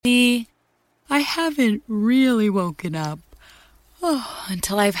haven't really woken up. Oh,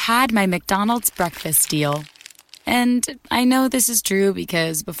 until I've had my McDonald's breakfast deal. And I know this is true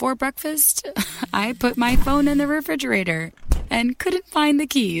because before breakfast, I put my phone in the refrigerator and couldn't find the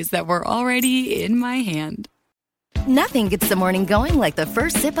keys that were already in my hand. Nothing gets the morning going like the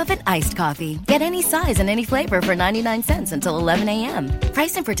first sip of an iced coffee. Get any size and any flavor for 99 cents until 11 a.m.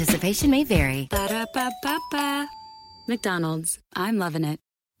 Price and participation may vary. Ba-da-ba-ba-ba. McDonald's. I'm loving it.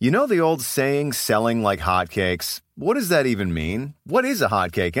 You know the old saying, selling like hotcakes? What does that even mean? What is a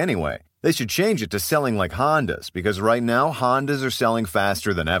hotcake anyway? They should change it to selling like Hondas, because right now Hondas are selling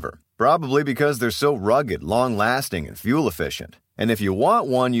faster than ever. Probably because they're so rugged, long-lasting, and fuel-efficient. And if you want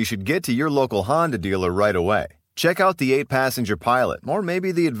one, you should get to your local Honda dealer right away. Check out the 8-passenger Pilot, or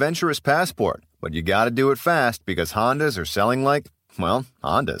maybe the adventurous Passport. But you gotta do it fast, because Hondas are selling like, well,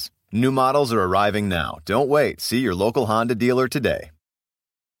 Hondas. New models are arriving now. Don't wait. See your local Honda dealer today.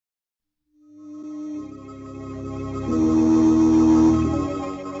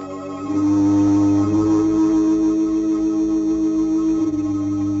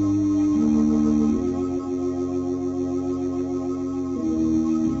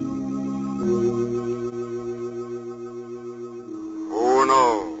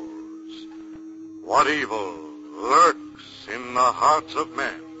 What evil lurks in the hearts of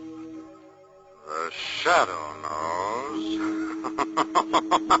men? The shadow knows.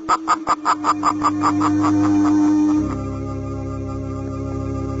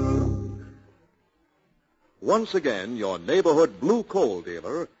 Once again, your neighborhood blue coal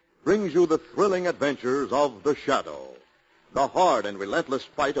dealer brings you the thrilling adventures of The Shadow, the hard and relentless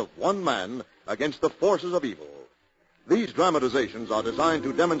fight of one man against the forces of evil. These dramatizations are designed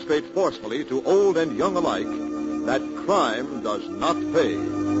to demonstrate forcefully to old and young alike that crime does not pay.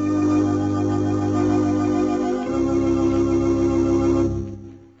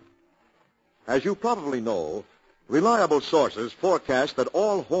 As you probably know, reliable sources forecast that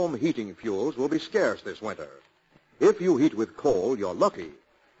all home heating fuels will be scarce this winter. If you heat with coal, you're lucky.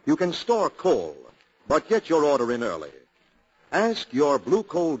 You can store coal, but get your order in early. Ask your blue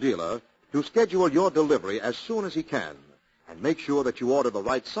coal dealer to schedule your delivery as soon as he can, and make sure that you order the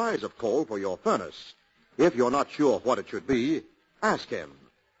right size of coal for your furnace. If you're not sure what it should be, ask him.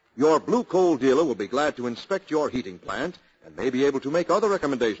 Your blue coal dealer will be glad to inspect your heating plant and may be able to make other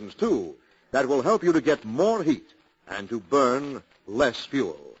recommendations, too, that will help you to get more heat and to burn less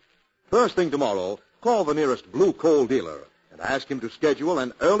fuel. First thing tomorrow, call the nearest blue coal dealer and ask him to schedule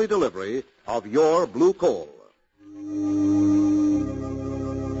an early delivery of your blue coal.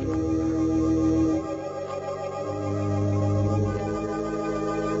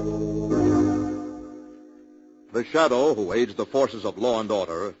 The Shadow, who aids the forces of law and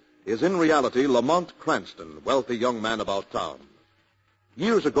order, is in reality Lamont Cranston, wealthy young man about town.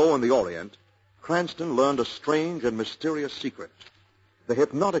 Years ago in the Orient, Cranston learned a strange and mysterious secret, the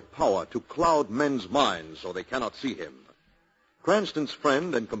hypnotic power to cloud men's minds so they cannot see him. Cranston's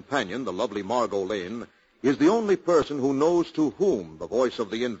friend and companion, the lovely Margot Lane, is the only person who knows to whom the voice of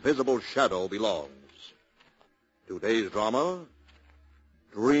the invisible Shadow belongs. Today's drama,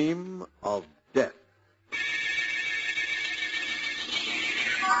 Dream of Death.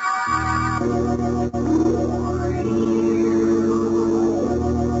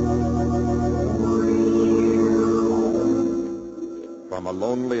 From a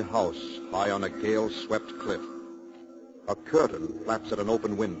lonely house high on a gale-swept cliff, a curtain flaps at an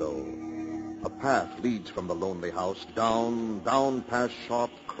open window. A path leads from the lonely house down past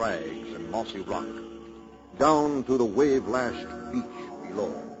sharp crags and mossy rock, down to the wave-lashed beach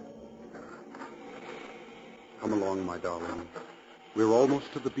below. Come along, my darling. We're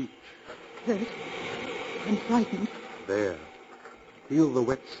almost to the beach. Hurt. I'm frightened. There. Feel the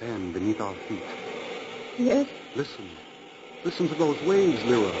wet sand beneath our feet. Yes? Listen. Listen to those waves,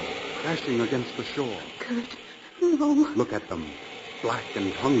 Lyra, crashing against the shore. Kurt, no. Look at them, black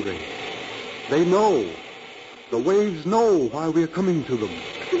and hungry. They know. The waves know why we're coming to them.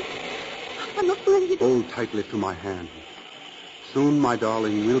 I'm afraid. Hold tightly to my hand. Soon, my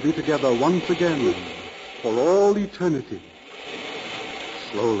darling, we'll be together once again for all eternity.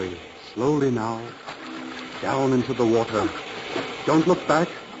 Slowly, slowly now, down into the water. Don't look back.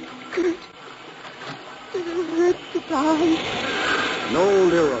 Kurt, does it hurt to die? No,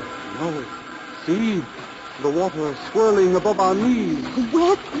 Lyra, no. See, the water swirling above our knees.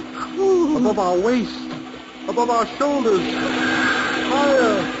 Wet and cool. Above our waist. Above our shoulders.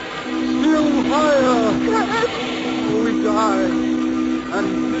 Higher. Still higher. Kurt. We die and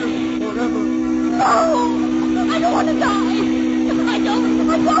live forever. No! I don't want to die! I don't!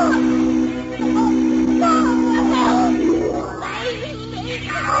 I don't! No! Help!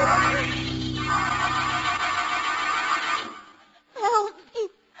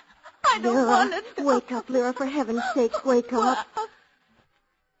 Wake up, Lyra, for heaven's sake, wake up.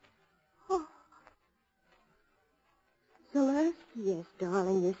 Oh. Celeste? Yes,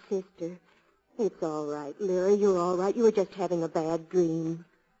 darling, your sister. It's all right, Lyra, you're all right. You were just having a bad dream.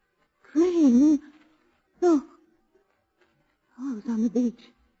 Dream? No. I was on the beach.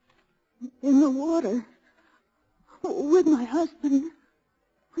 In the water. With my husband.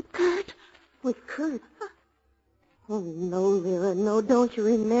 With Kurt. With Kurt? Oh, no, Lyra, no, don't you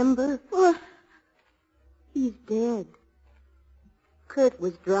remember? What? He's dead. Kurt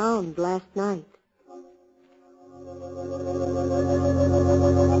was drowned last night.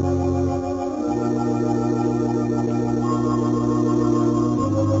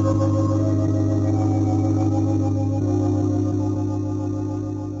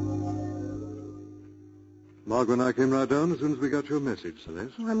 Margot and I came right down as soon as we got your message,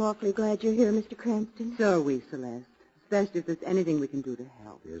 Celeste. Oh, I'm awfully glad you're here, Mr. Cranston. So are we, Celeste. Especially if there's anything we can do to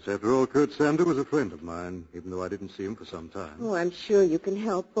help. Yes, after all, Kurt Sander was a friend of mine, even though I didn't see him for some time. Oh, I'm sure you can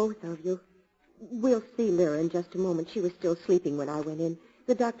help, both of you. We'll see Lyra in just a moment. She was still sleeping when I went in.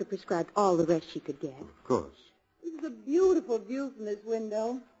 The doctor prescribed all the rest she could get. Of course. This is a beautiful view from this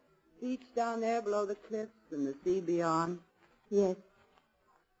window. Beach down there below the cliffs and the sea beyond. Yes.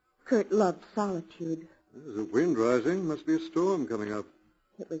 Kurt loved solitude. There's a wind rising. Must be a storm coming up.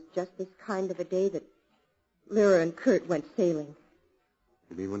 It was just this kind of a day that Lyra and Kurt went sailing.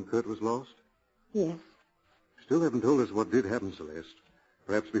 You mean when Kurt was lost? Yes. Still haven't told us what did happen, Celeste.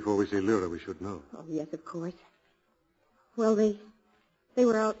 Perhaps before we see Lyra, we should know. Oh, yes, of course. Well, they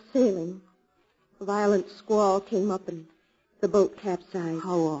were out sailing. A violent squall came up and the boat capsized.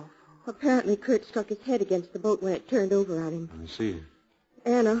 How awful. Apparently, Kurt struck his head against the boat when it turned over on him. I see.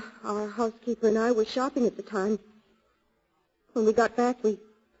 Anna, our housekeeper, and I were shopping at the time. When we got back, we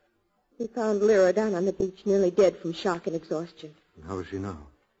found Lyra down on the beach, nearly dead from shock and exhaustion. And how is she now?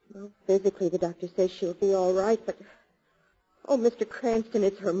 Well, physically, the doctor says she'll be all right, but... Oh, Mr. Cranston,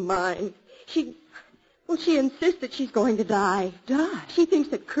 it's her mind. She insists that she's going to die. Die? She thinks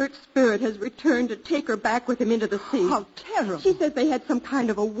that Kurt's spirit has returned to take her back with him into the sea. How terrible. She says they had some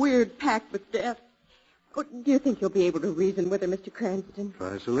kind of a weird pact with death. Oh, do you think you'll be able to reason with her, Mr. Cranston?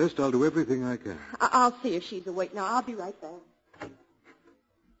 Try, Celeste. I'll do everything I can. I'll see if she's awake now. I'll be right back.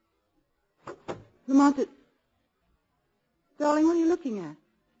 Lamont, darling, what are you looking at?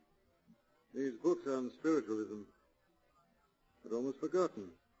 These books on spiritualism. I'd almost forgotten.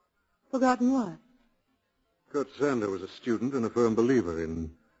 Forgotten what? Kurt Sander was a student and a firm believer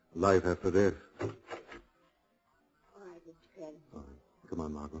in life after death. All right, Mr. Cranston. All right. Come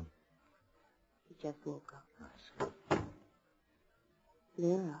on, Margot. He just woke up.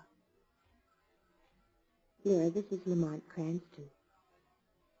 Lyra. Lyra, this is Lamont Cranston.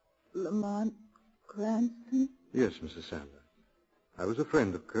 Lamont Cranston? Yes, Mrs. Sander. I was a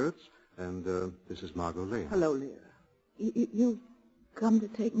friend of Kurt's, and this is Margot Lane. Hello, Lyra. You've come to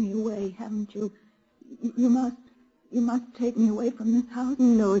take me away, haven't you? You must take me away from this house.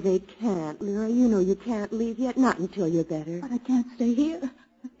 No, they can't, Lyra. You know you can't leave yet, not until you're better. But I can't stay here.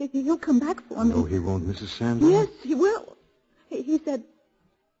 He'll come back for me. No, he won't, Mrs. Sander. Yes, he will. He said,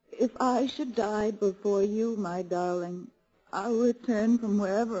 if I should die before you, my darling, I'll return from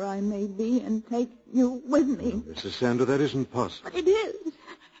wherever I may be and take you with me. No, Mrs. Sander, that isn't possible. But it is.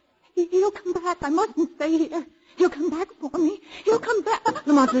 He'll come back. I mustn't stay here. He'll come back for me. He'll come back.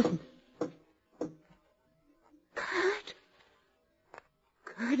 Lamont, listen. Kurt?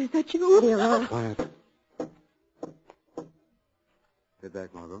 Kurt, is that you? Lyra. Quiet. Get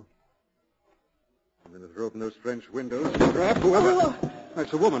back, Margot. I'm going to throw open those French windows and grab whoever... Oh.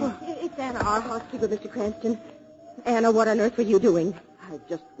 That's a woman. It's Anna, our housekeeper, Mr. Cranston. Anna, what on earth were you doing? I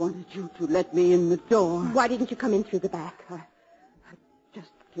just wanted you to let me in the door. Why didn't you come in through the back? I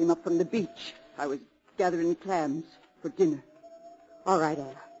just came up from the beach. I was gathering clams for dinner. All right,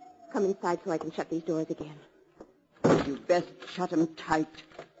 Anna. Come inside so I can shut these doors again. You best shut them tight.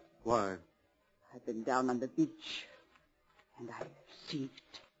 Why? I've been down on the beach, and I've seen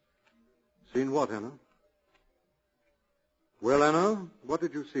it. Seen what, Anna? Well, Anna, what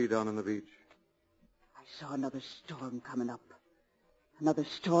did you see down on the beach? I saw another storm coming up. Another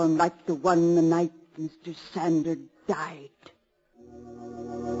storm like the one the night Mr. Sander died.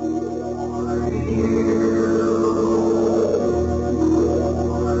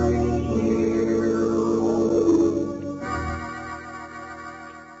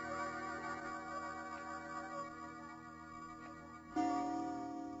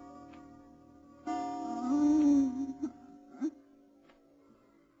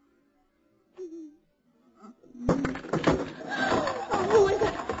 Who is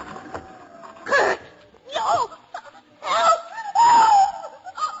it? Kurt! No! Help!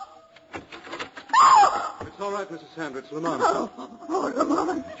 right, Mrs. Sandra. It's Lamont. Oh,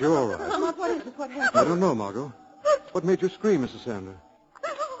 Lamont. You're all right. Lamont, what is it? What happened? I don't know, Margot. What made you scream, Mrs. Sandra?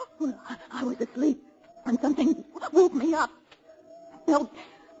 Well, I was asleep, and something woke me up. I felt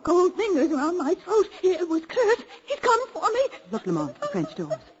cold fingers around my throat. It was Kurt. He'd come for me. Look, Lamont, the French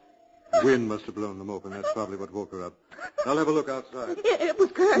doors. The wind must have blown them open. That's probably what woke her up. I'll have a look outside. It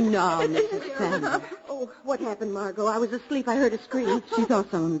was Kurt. No, Mrs. Sandra. Oh, what happened, Margot? I was asleep. I heard a scream. She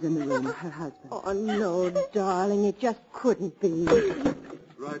thought someone was in the room, her husband. Oh, no, darling. It just couldn't be.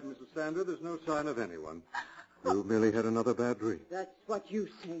 Right, Mrs. Sandra. There's no sign of anyone. You merely had another bad dream. That's what you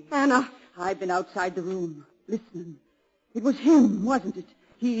say. Anna. I've been outside the room, listening. It was him, wasn't it?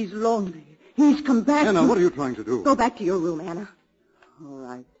 He's lonely. He's come back. Anna, what are you trying to do? Go back to your room, Anna. All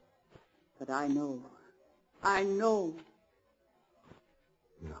right. But I know. I know.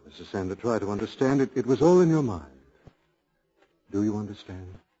 Now, Mrs. Sandra, try to understand it. It was all in your mind. Do you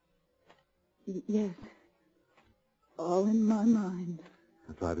understand? Yes. All in my mind.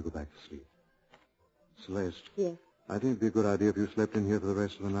 Now try to go back to sleep. Celeste. Yes. I think it'd be a good idea if you slept in here for the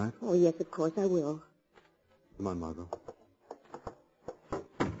rest of the night. Oh, yes, of course I will. Come on, Margot.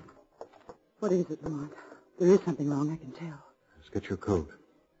 What is it, Lamont? There is something wrong, I can tell. Let's get your coat.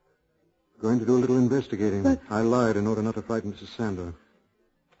 Going to do a little investigating. But... I lied in order not to frighten Mrs. Sandra.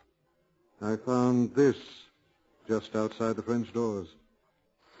 I found this just outside the French doors.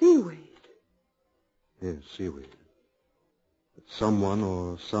 Seaweed. Yes, seaweed. That someone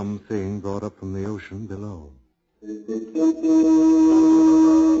or something brought up from the ocean below.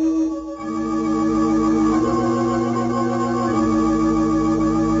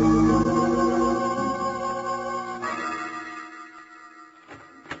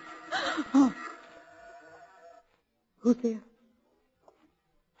 Oh. Who's there?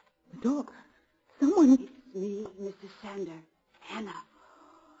 The door. Someone. It's me, Mrs. Sander. Anna.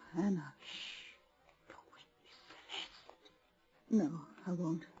 Anna. Shh. Don't wake Miss Celeste. No, I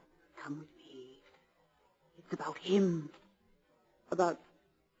won't. Come with me. It's about him. About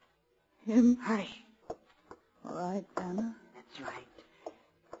him? Hurry. All right, Anna. That's right.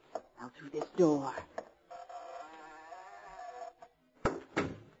 Now through this door.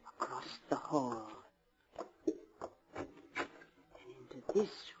 Across the hall. And into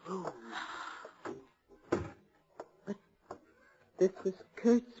this room. But this was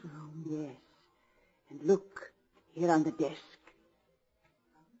Kurt's room. Yes. And look, here on the desk.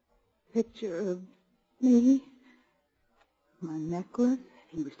 Picture of me. My necklace.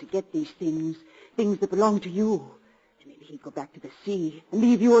 He was to get these things that belong to you. And maybe he'd go back to the sea and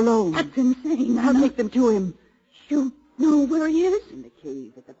leave you alone. That's insane, I'll Anna. take them to him. You know where he is? In the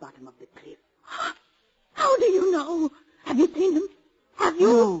cave at the bottom of the cliff. How do you know? Have you seen him? Have you?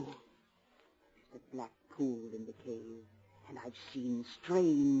 No. There's a black pool in the cave, and I've seen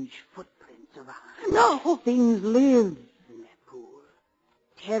strange footprints around. No. Things live in that pool.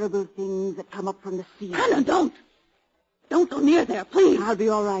 Terrible things that come up from the sea. Anna, don't. Don't go near there, please. I'll be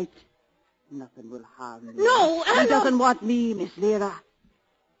all right. Nothing will harm me. No, Anna. He doesn't want me, Miss Vera.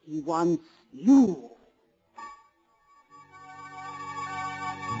 He wants you.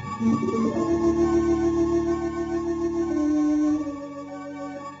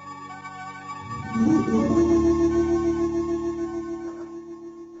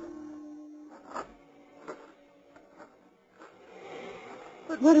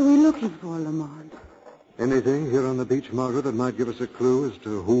 But what are we looking for, Lamont? Anything here on the beach, Margaret, that might give us a clue as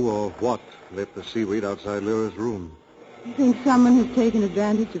to who or what left the seaweed outside Lyra's room? You think someone has taken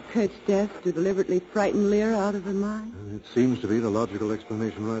advantage of Kurt's death to deliberately frighten Lyra out of her mind? It seems to be the logical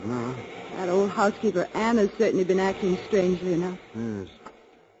explanation right now. That old housekeeper Anna's certainly been acting strangely enough. Yes.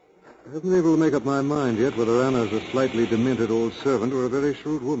 I haven't been able to make up my mind yet whether Anna's a slightly demented old servant or a very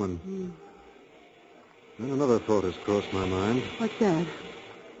shrewd woman. Then another thought has crossed my mind. What's that?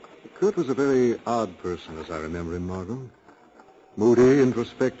 Kurt was a very odd person, as I remember him, Margot. Moody,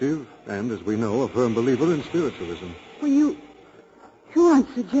 introspective, and, as we know, a firm believer in spiritualism. Well, you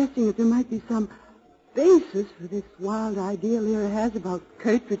aren't suggesting that there might be some basis for this wild idea Lyra has about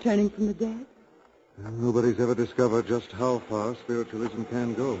Kurt returning from the dead? Well, nobody's ever discovered just how far spiritualism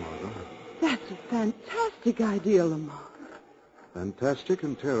can go, Margot. That's a fantastic idea, Lamont. Fantastic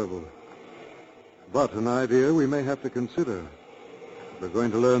and terrible. But an idea we may have to consider. We're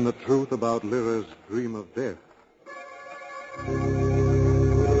going to learn the truth about Lyra's dream of death.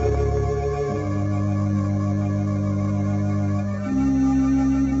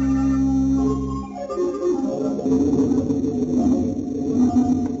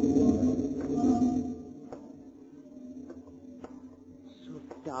 So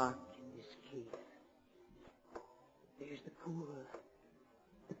dark in this cave. There's the pool.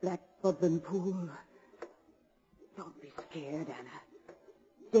 The black bubbling pool. Don't be scared, Anna.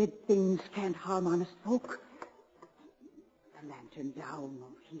 Dead things can't harm honest folk. The lantern down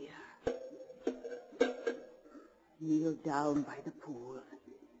over here. Kneel down by the pool.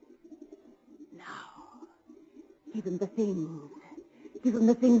 Now, give him the things. Give him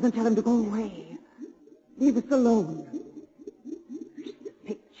the things and tell him to go away. Leave us alone. There's the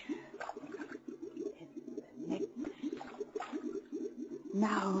picture. And the necklace.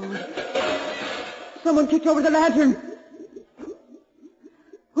 Now, someone kicked over the lantern.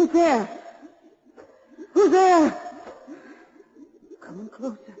 Who's there? Who's there? Coming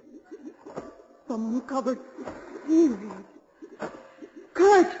closer. Someone covered. Here.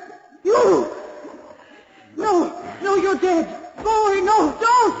 Kurt! You! No, you're dead. Go away, no,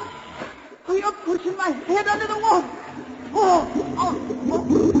 don't! Oh, you're pushing my head under the water. Oh.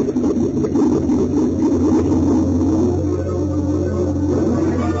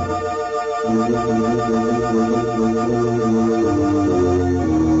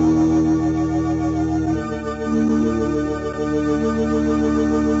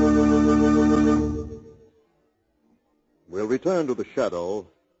 We'll return to the shadow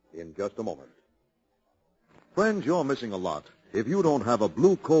in just a moment. Friends, you're missing a lot if you don't have a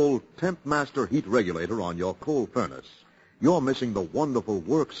Blue Coal Temp Master heat regulator on your coal furnace. You're missing the wonderful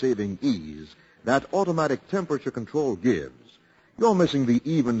work-saving ease that automatic temperature control gives. You're missing the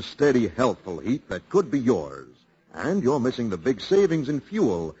even, steady, healthful heat that could be yours. And you're missing the big savings in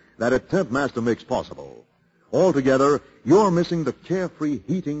fuel that a Temp Master makes possible. Altogether, you're missing the carefree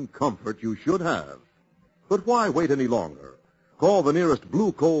heating comfort you should have. But why wait any longer? Call the nearest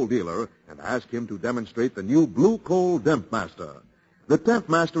Blue Coal dealer and ask him to demonstrate the new Blue Coal Temp Master. The Temp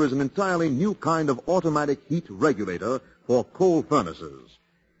Master is an entirely new kind of automatic heat regulator for coal furnaces.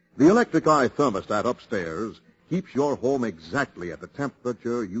 The electric eye thermostat upstairs keeps your home exactly at the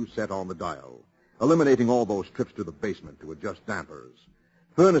temperature you set on the dial, eliminating all those trips to the basement to adjust dampers.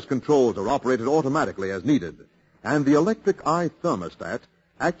 Furnace controls are operated automatically as needed, and the electric eye thermostat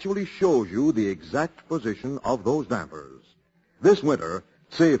actually shows you the exact position of those dampers. This winter,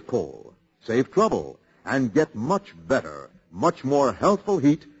 save coal, save trouble, and get much better, much more healthful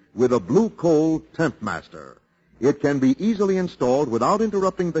heat with a Blue Coal Temp Master. It can be easily installed without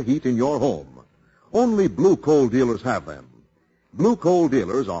interrupting the heat in your home. Only Blue Coal dealers have them. Blue Coal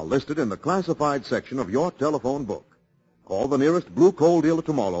dealers are listed in the classified section of your telephone book. Call the nearest Blue Coal dealer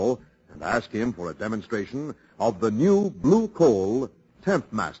tomorrow and ask him for a demonstration of the new Blue Coal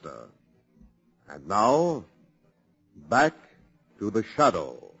Temp Master. And now, back to the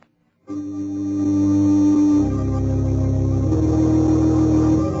shadow.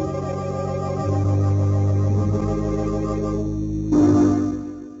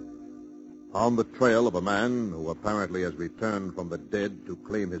 On the trail of a man who apparently has returned from the dead to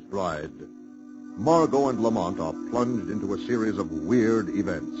claim his bride, Margot and Lamont are plunged into a series of weird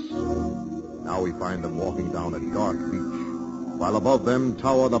events. Now we find them walking down a dark beach, while above them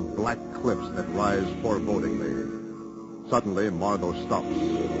tower the black cliffs that rise forebodingly. Suddenly, Margot stops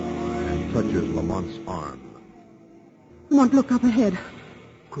and touches Lamont's arm. Lamont, look up ahead.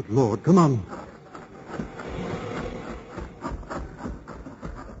 Good Lord, come on.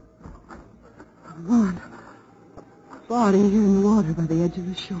 Lamont, body here in the water by the edge of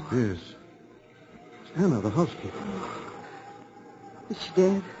the shore. Yes. It's Anna, the housekeeper. Is she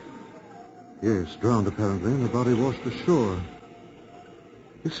dead? Yes, drowned apparently, and the body washed ashore.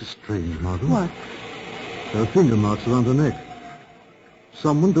 This is strange, Margot. What? There are finger marks around her neck.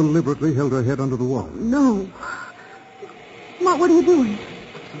 Someone deliberately held her head under the water. No. Lamont, what are you doing?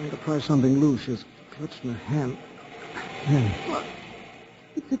 Trying to pry something loose. She's clutched in her hand. Yeah. Well,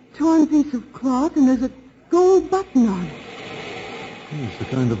 it's a torn piece of cloth, and there's a gold button on it. It's the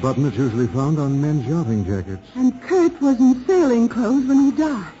kind of button that's usually found on men's yachting jackets. And Kurt was in sailing clothes when he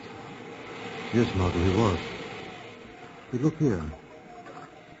died. Yes, Margot, he was. But look here.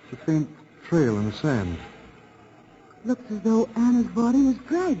 It's a faint trail in the sand. Looks as though Anna's body was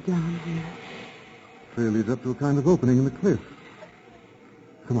dragged down here. Trail leads up to a kind of opening in the cliff.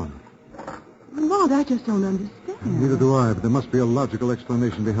 Come on. Lamont, I just don't understand. Neither do I, but there must be a logical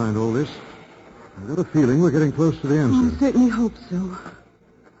explanation behind all this. I've got a feeling we're getting close to the answer. I certainly hope so.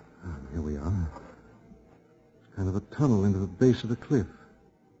 Here we are. It's kind of a tunnel into the base of the cliff.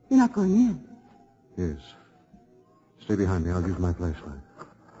 You're not going in? Yes. Stay behind me. I'll use my flashlight.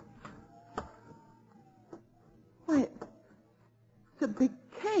 Why, it's a big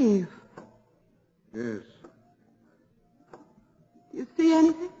cave. Yes. Do you see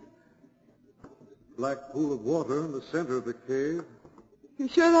anything? Black pool of water in the center of the cave. You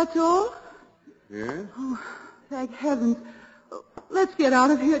sure that's all? Yes. Oh, thank heavens. Oh, let's get out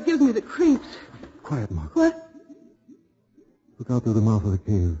of here. It gives me the creeps. Quiet, Mark. What? Look out through the mouth of the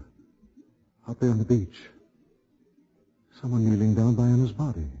cave. Out there on the beach. Someone kneeling down by Anna's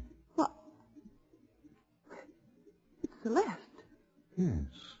body. What? It's Celeste. Yes.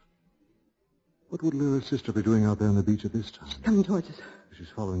 What would Lyra's sister be doing out there on the beach at this time? She's coming towards us. She's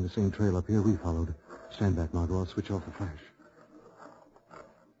following the same trail up here we followed. Stand back, Margot. I'll switch off the flash.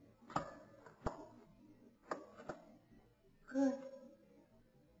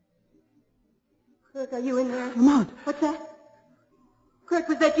 Kurt, are you in there? Lamont. What's that? Kurt,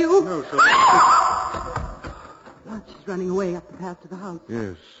 was that you? No, sir. Lamont, she's running away up the path to the house.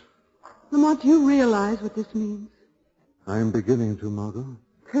 Yes. Lamont, do you realize what this means? I'm beginning to, Margot.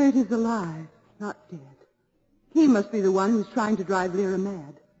 Kurt is alive, not dead. He must be the one who's trying to drive Lyra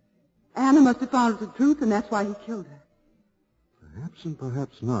mad. Anna must have found out the truth, and that's why he killed her. Perhaps and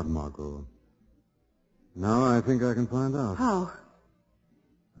perhaps not, Margot. Now I think I can find out. How?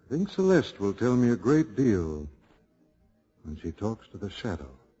 I think Celeste will tell me a great deal when she talks to the shadow.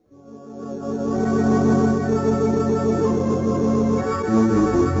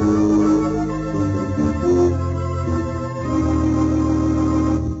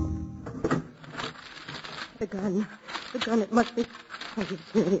 The gun. The gun, it must be... Oh, yes,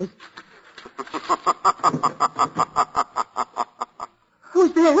 here it is.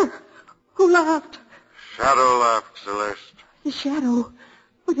 Who's there? Who laughed? Shadow laughed, Celeste. The shadow.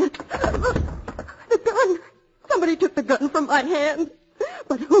 Oh, yes. The gun. Somebody took the gun from my hand.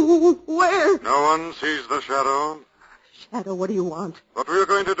 But who? Where? No one sees the shadow. Shadow, what do you want? What were you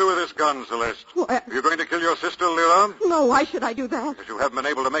going to do with this gun, Celeste? Why, Are you going to kill your sister, Lyra? no, why should I do that? Because you haven't been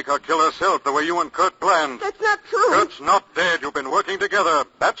able to make her kill herself the way you and Kurt planned. That's not true. Kurt's not dead. You've been working together.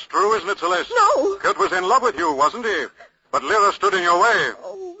 That's true, isn't it, Celeste? No. Kurt was in love with you, wasn't he? But Lyra stood in your way.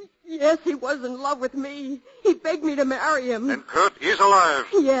 Oh, yes, he was in love with me. He begged me to marry him. And Kurt is alive.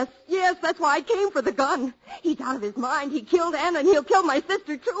 Yes, that's why I came for the gun. He's out of his mind. He killed Anna, and he'll kill my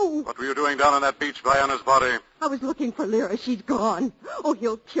sister, too. What were you doing down on that beach by Anna's body? I was looking for Lyra. She's gone. Oh,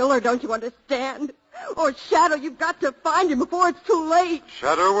 he'll kill her, don't you understand? Oh, Shadow, you've got to find him before it's too late.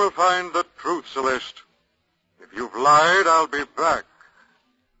 Shadow will find the truth, Celeste. If you've lied, I'll be back.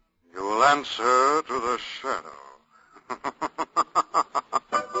 You'll answer to the shadow.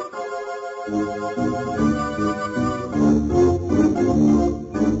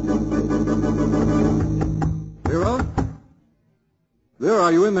 Lyra? Lyra,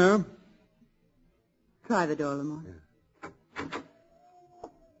 are you in there? Try the door, Lamont.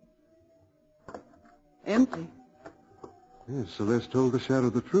 Empty. Yes, Celeste told the shadow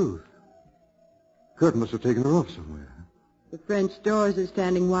the truth. Kurt must have taken her off somewhere. The French doors are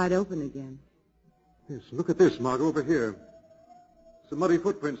standing wide open again. Yes, look at this, Margot, over here. Some muddy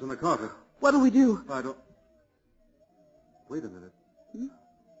footprints on the carpet. What'll we do? I don't... Wait a minute.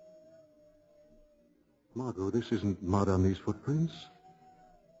 Margot, this isn't mud on these footprints.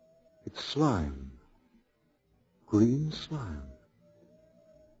 It's slime. Green slime.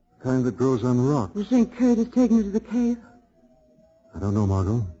 The kind that grows on rocks. You think Kurt has taken her to the cave? I don't know,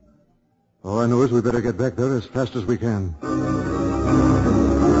 Margot. All I know is we better get back there as fast as we can.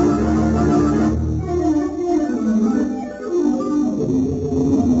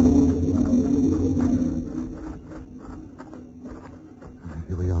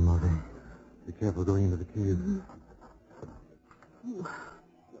 Here we are, Margot. Be careful going into the cave.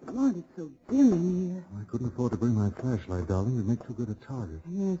 Lamont, it's so dim in here. I couldn't afford to bring my flashlight, darling. We'd make too good a target.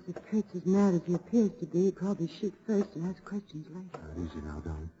 Yes, if Kurt's as mad as he appears to be, he'd probably shoot first and ask questions later. Easy now,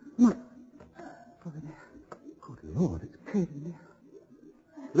 darling. Lamont, over there. Good Lord, it's... Kurt in there.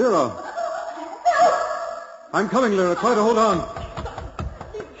 Lyra! I'm coming, Lyra. Try to hold on.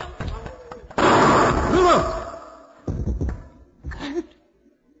 Lyra! Kurt.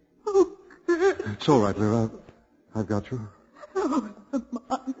 Oh, Kurt. It's all right, Lyra. I've got you. Oh,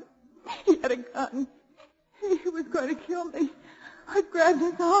 Lamont. He had a gun. He was going to kill me. I grabbed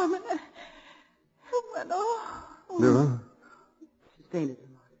his arm and it went off. Lyra? She's fainted,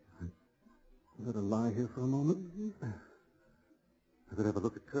 Lamont. You better lie here for a moment. I better have a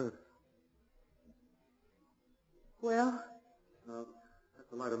look at Kurt. Well? Now, have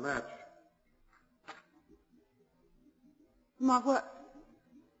to light a match. Lamont, what?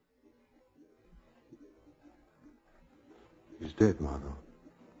 He's dead, Margot.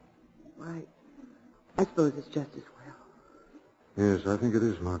 Right. I suppose it's just as well. Yes, I think it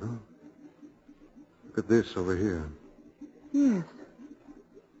is, Margot. Look at this over here. Yes.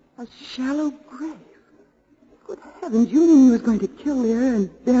 A shallow grave. Good heavens, you mean he was going to kill Lyra and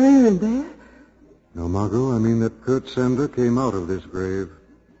bury her in there? No, Margot, I mean that Kurt Sander came out of this grave.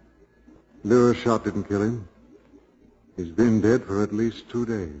 Lyra's shot didn't kill him. He's been dead for at least 2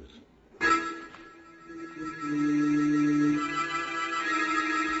 days.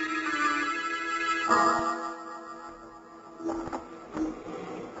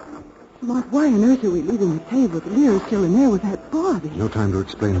 Mark, why on earth are we leaving the cave with Lyra still in there with that body? No time to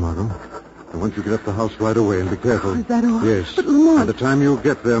explain, Margot. I want you to get up the house right away and be careful. Is that all? Yes. But Lamont... By the time you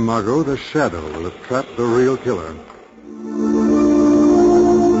get there, Margot, the shadow will have trapped the real killer.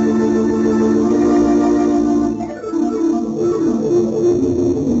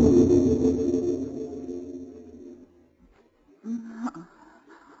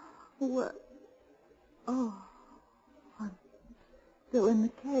 What? Oh, I'm still in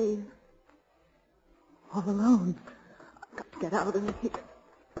the cave. All alone. I've got to get out of here.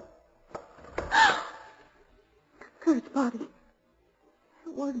 Kurt's body.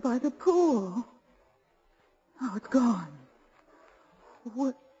 It was by the pool. Now it's gone.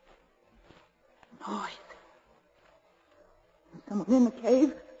 What noise? Is someone in the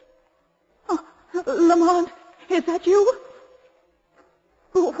cave? Oh, Lamont, is that you?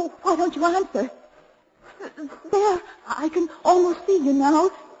 Why don't you answer? There, I can almost see you now.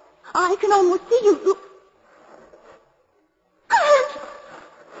 I can almost see you. Kurt!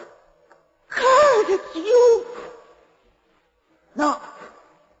 Kurt, it's you! No,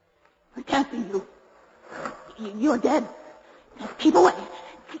 it can't be you. You're dead. Keep away.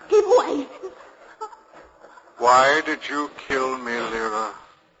 Keep away. Why did you kill me, Lyra?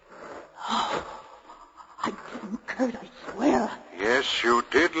 Oh, I didn't, Kurt, I swear. Yes, you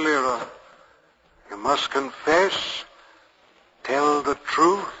did, Lyra. You must confess. Tell the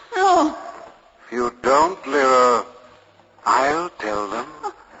truth. No. If you don't, Lyra, I'll tell them.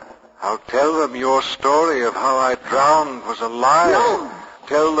 I'll tell them your story of how I drowned was a lie. No.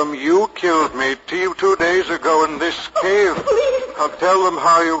 Tell them you killed me 2 days ago in this cave. Please. I'll tell them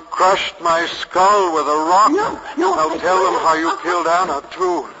how you crushed my skull with a rock. No, I'll tell them how you killed Anna,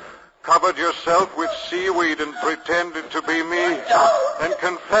 too. Covered yourself with seaweed and pretended to be me. No. Then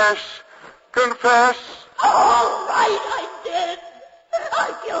confess. Confess. All right, I did.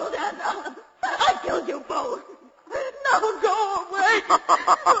 I killed Anna. I killed you both. Now go away.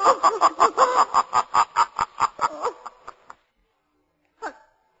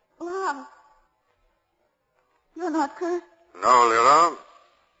 Wow. You're not Kurt? No, Lyra.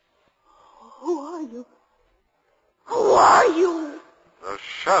 Who are you? Who are you? The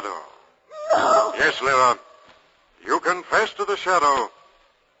Shadow. No. Yes, Lyra. You confess to the Shadow.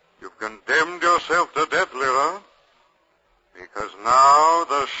 You've condemned yourself to death, Lyra. Because now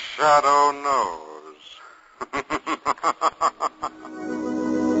the Shadow knows.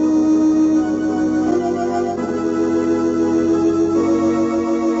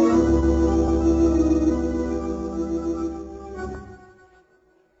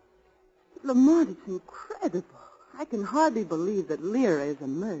 Lamont, it's incredible. I can hardly believe that Lyra is a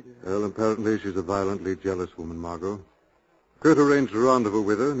murderer. Well, apparently she's a violently jealous woman, Margot. Kurt arranged a rendezvous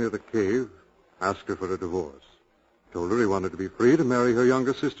with her near the cave, asked her for a divorce. Told her he wanted to be free to marry her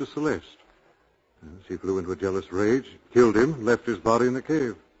younger sister, Celeste. She flew into a jealous rage, killed him, left his body in the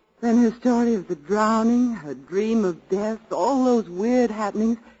cave. Then her story of the drowning, her dream of death, all those weird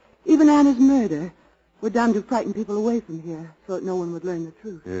happenings, even Anna's murder, were done to frighten people away from here so that no one would learn the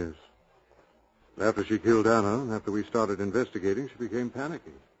truth. Yes. After she killed Anna, and after we started investigating, she became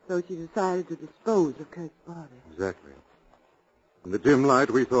panicky. So she decided to dispose of Kurt's body. Exactly. In the dim light,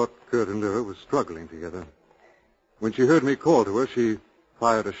 we thought Kurt and Lyra were struggling together. When she heard me call to her, she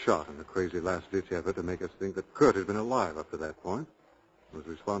fired a shot in a crazy last-ditch effort to make us think that Kurt had been alive up to that point. Was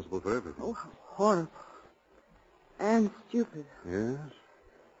responsible for everything. Oh, how horrible. And stupid. Yes?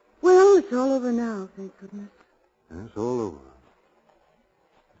 Well, it's all over now, thank goodness. Yes, all over.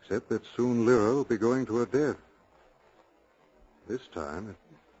 Except that soon Lyra will be going to her death. This time, it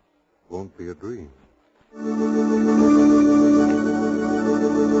won't be a dream.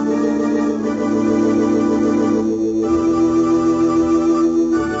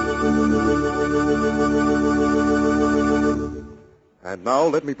 And now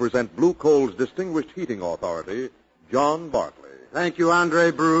let me present Blue Coal's distinguished heating authority, John Barclay. Thank you,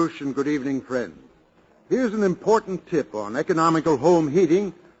 Andre Baruch, and good evening, friends. Here's an important tip on economical home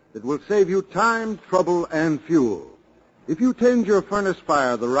heating that will save you time, trouble, and fuel. If you tend your furnace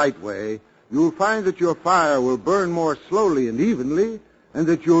fire the right way, you'll find that your fire will burn more slowly and evenly, and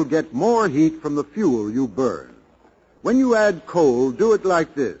that you'll get more heat from the fuel you burn. When you add coal, do it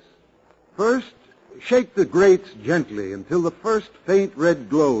like this. First, shake the grates gently until the first faint red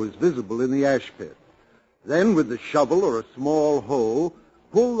glow is visible in the ash pit. Then, with the shovel or a small hoe,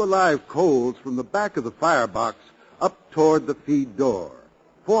 pull the live coals from the back of the firebox up toward the feed door,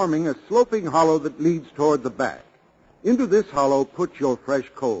 forming a sloping hollow that leads toward the back. Into this hollow, put your fresh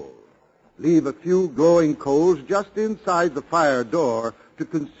coal. Leave a few glowing coals just inside the fire door to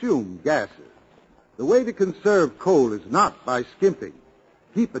consume gases. The way to conserve coal is not by skimping.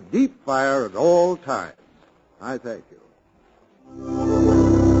 Keep a deep fire at all times. I thank you.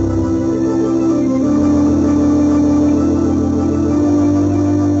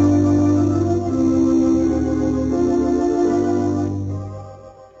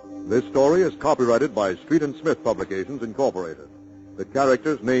 This story is copyrighted by Street and Smith Publications, Incorporated. The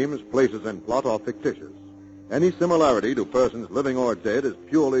characters, names, places, and plot are fictitious. Any similarity to persons living or dead is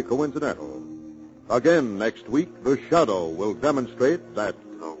purely coincidental. Again, next week, The Shadow will demonstrate that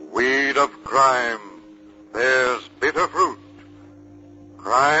the weed of crime bears bitter fruit.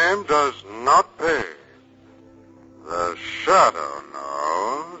 Crime does not pay. The Shadow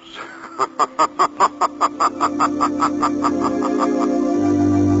knows.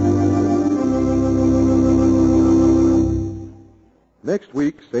 Next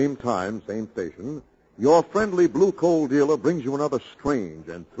week, same time, same station, your friendly blue coal dealer brings you another strange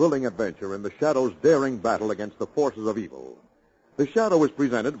and thrilling adventure in the Shadow's daring battle against the forces of evil. The Shadow is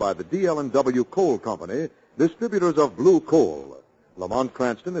presented by the DL&W Coal Company, distributors of blue coal. Lamont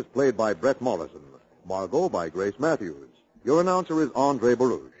Cranston is played by Brett Morrison. Margot by Grace Matthews. Your announcer is Andre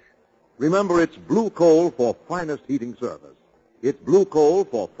Baruch. Remember, it's blue coal for finest heating service. It's blue coal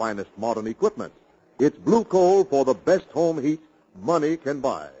for finest modern equipment. It's blue coal for the best home heat money can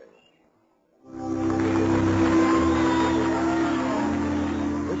buy.